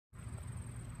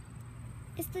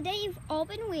It's the day you've all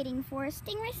been waiting for.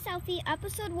 Stingray Selfie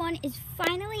Episode 1 is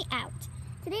finally out.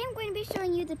 Today I'm going to be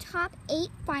showing you the top 8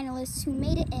 finalists who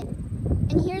made it in.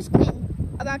 And here's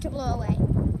Quinn, about to blow away.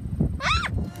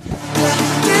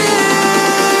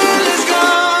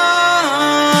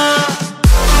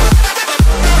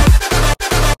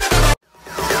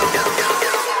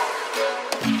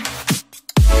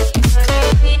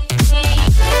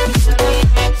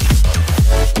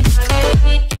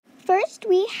 First,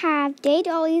 we have Day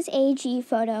Dolly's AG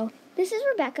photo. This is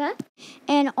Rebecca,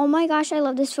 and oh my gosh, I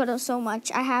love this photo so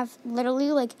much. I have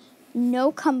literally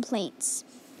no complaints,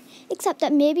 except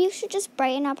that maybe you should just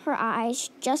brighten up her eyes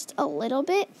just a little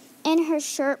bit and her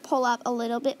shirt pull up a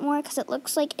little bit more because it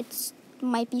looks like it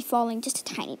might be falling just a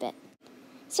tiny bit.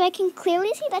 So I can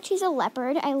clearly see that she's a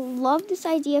leopard. I love this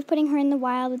idea of putting her in the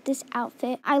wild with this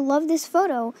outfit. I love this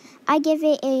photo. I give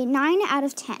it a 9 out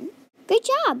of 10. Great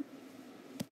job!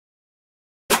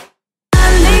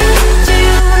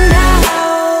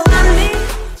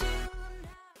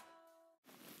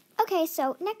 Okay,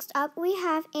 so next up we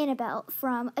have Annabelle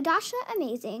from Adasha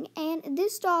Amazing, and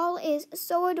this doll is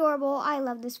so adorable. I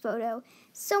love this photo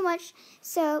so much.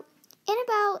 So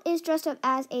Annabelle is dressed up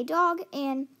as a dog,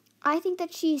 and I think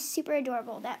that she's super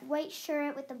adorable. That white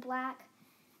shirt with the black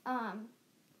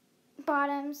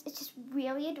bottoms, it's just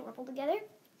really adorable together.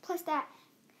 Plus that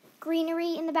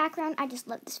greenery in the background, I just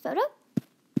love this photo.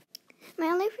 My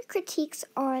only critiques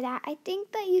are that I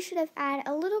think that you should have added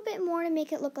a little bit more to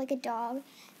make it look like a dog,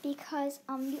 because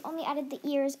you only added the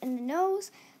ears and the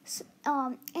nose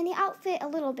and the outfit a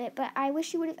little bit, but I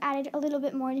wish you would have added a little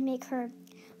bit more to make her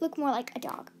look more like a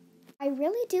dog. I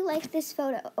really do like this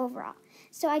photo overall,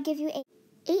 so I give you a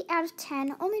 8 out of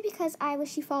 10, only because I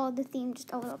wish you followed the theme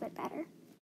just a little bit better.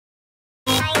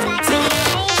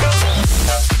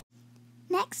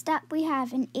 Next up, we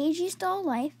have an AG Still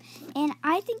Life, and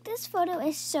I think this photo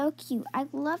is so cute. I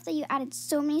love that you added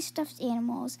so many stuffed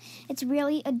animals. It's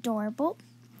really adorable.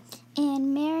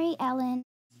 And Mary Ellen,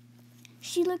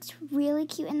 she looks really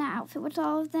cute in that outfit with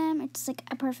all of them. It's like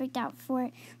a perfect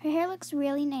outfit. Her hair looks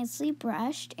really nicely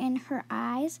brushed, and her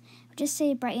eyes, just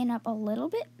say brighten up a little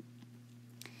bit.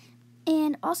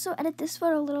 And also edit this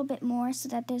photo a little bit more so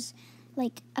that there's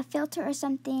like a filter or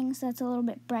something so that's a little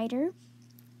bit brighter.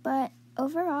 But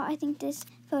overall, I think this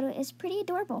photo is pretty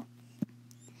adorable.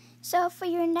 So for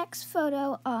your next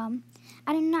photo, I'm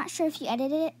not sure if you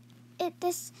edited it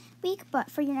this week, but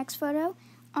for your next photo,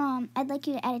 I'd like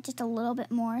you to edit just a little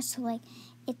bit more so like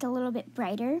it's a little bit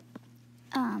brighter.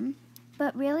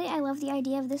 But really, I love the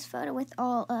idea of this photo with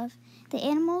all of the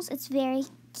animals. It's very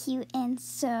cute and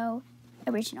so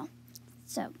original.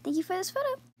 So thank you for this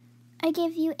photo. I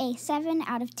give you a 7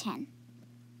 out of 10.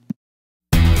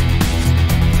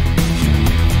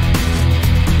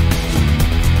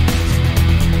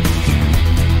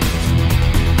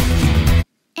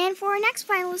 And for our next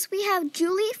finalist, we have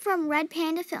Julie from Red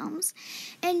Panda Films.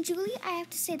 And Julie, I have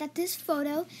to say that this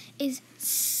photo is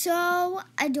so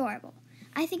adorable.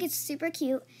 I think it's super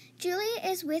cute. Julie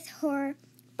is with her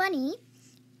bunny,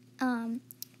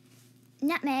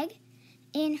 Nutmeg,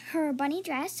 in her bunny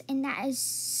dress, and that is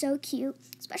so cute,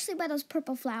 especially by those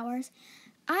purple flowers.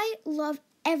 I love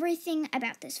everything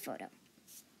about this photo.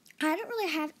 I don't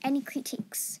really have any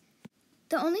critiques.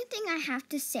 The only thing I have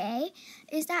to say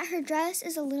is that her dress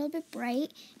is a little bit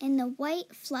bright and the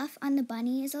white fluff on the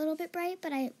bunny is a little bit bright,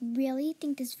 but I really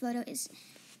think this photo is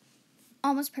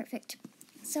almost perfect.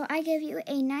 So I give you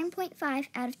a 9.5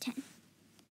 out of 10.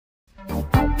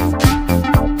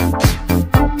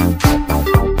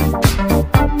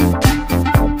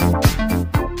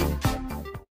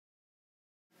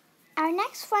 Our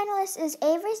next finalist is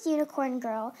Avery's Unicorn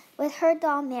Girl with her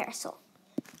doll Marisol.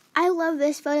 I love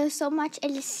this photo so much.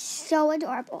 It is so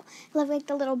adorable. I love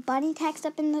the little bunny text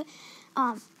up in the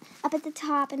up at the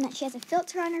top, and that she has a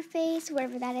filter on her face,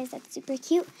 whatever that is. That's super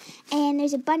cute. And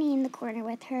there's a bunny in the corner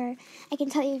with her. I can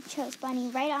tell you chose bunny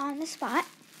right on the spot,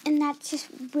 and that's just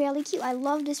really cute. I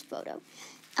love this photo.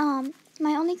 My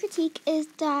only critique is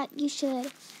that you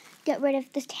should get rid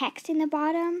of the text in the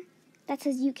bottom that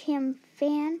says "UCAM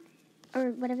fan"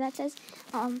 or whatever that says.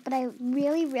 But I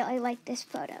really, really like this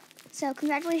photo. So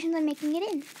congratulations on making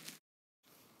it in.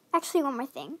 Actually, one more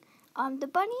thing. The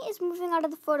bunny is moving out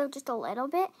of the photo just a little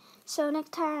bit. So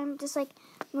next time, just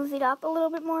move it up a little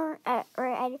bit more.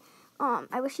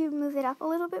 I wish you'd move it up a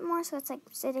little bit more so it's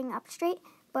sitting up straight.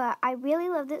 But I really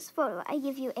love this photo. I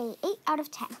give you a 8 out of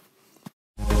 10.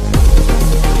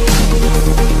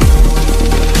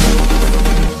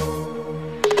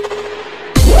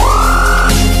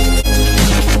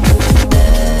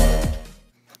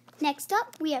 Next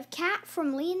up, we have Kat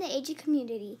from Lee in the AG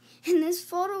community, and this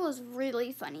photo was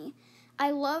really funny. I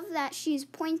love that she's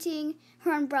pointing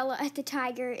her umbrella at the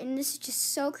tiger, and this is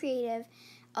just so creative.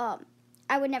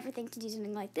 I would never think to do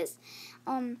something like this.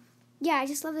 Yeah, I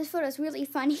just love this photo. It's really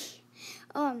funny.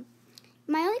 My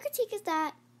only critique is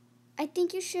that I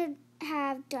think you should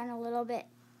have done a little bit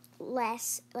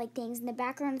less, like things in the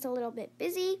background. It's a little bit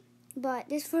busy, but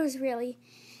this photo is really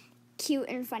cute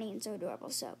and funny and so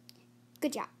adorable, so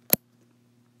good job.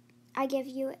 I give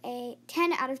you a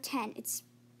 10 out of 10. It's,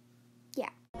 yeah.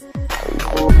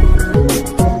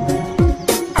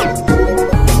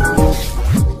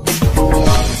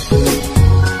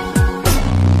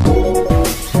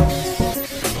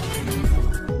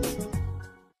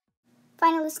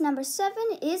 Finalist number 7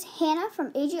 is Hannah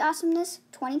from AG Awesomeness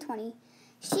 2020.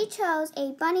 She chose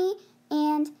a bunny,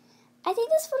 and I think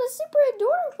this photo is super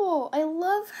adorable. I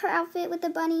love her outfit with the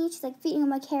bunny. She's like feeding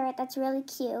him a carrot. That's really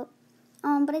cute.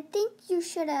 But I think you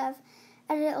should have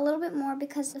edited it a little bit more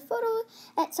because the photo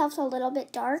itself's a little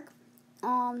bit dark.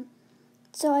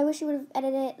 So I wish you would have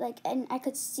edited it and I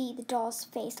could see the doll's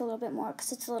face a little bit more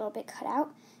because it's a little bit cut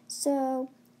out. So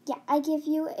yeah, I give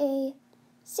you a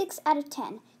 6 out of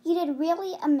 10. You did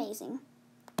really amazing.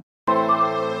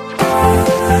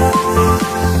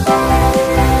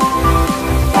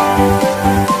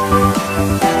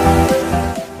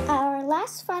 Our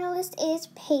last finalist is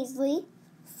Paisley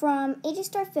from AG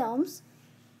Star Films,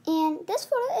 and this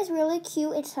photo is really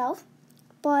cute itself,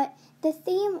 but the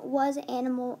theme was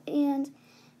animal, and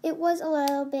it was a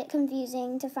little bit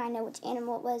confusing to find out which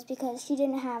animal it was because she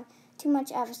didn't have too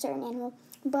much of a certain animal,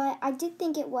 but I did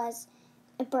think it was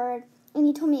a bird, and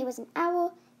you told me it was an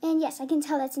owl, and yes, I can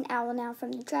tell that's an owl now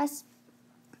from the dress,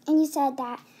 and you said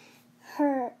that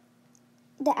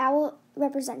the owl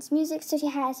represents music, so she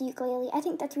has a ukulele. I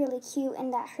think that's really cute,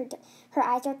 and that her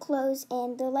eyes are closed,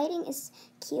 and the lighting is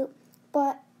cute.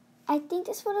 But I think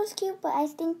this photo is cute, but I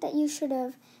think that you should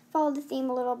have followed the theme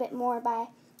a little bit more by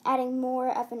adding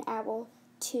more of an owl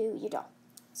to your doll.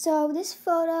 So this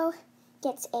photo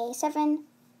gets a 7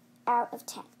 out of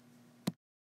 10.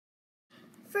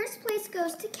 First place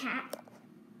goes to Kat.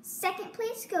 Second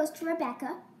place goes to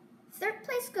Rebecca. Third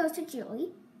place goes to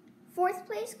Julie. Fourth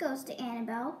place goes to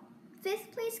Annabelle.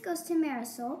 Fifth place goes to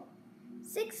Marisol.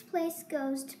 Sixth place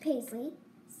goes to Paisley.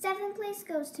 Seventh place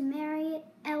goes to Mary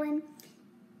Ellen.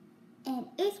 And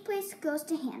eighth place goes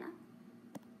to Hannah.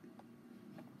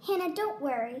 Hannah, don't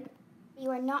worry. You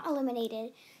are not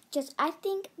eliminated. Just I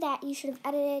think that you should have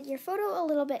edited your photo a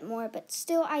little bit more, but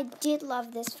still I did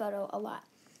love this photo a lot.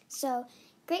 So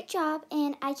great job,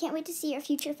 and I can't wait to see your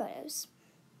future photos.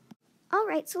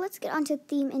 Alright, so let's get on to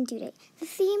theme and due date. The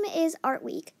theme is Art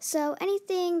Week, so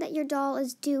anything that your doll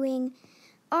is doing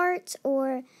art,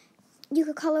 or you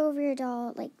could color over your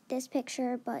doll like this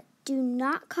picture, but do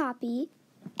not copy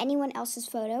anyone else's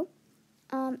photo.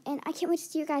 And I can't wait to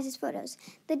see your guys' photos.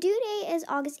 The due date is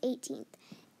August 18th.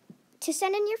 To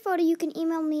send in your photo, you can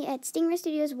email me at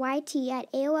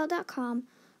stingraystudiosYT@AOL.com,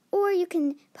 or you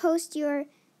can post your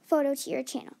photo to your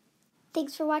channel.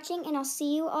 Thanks for watching, and I'll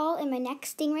see you all in my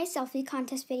next Stingray selfie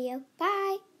contest video. Bye!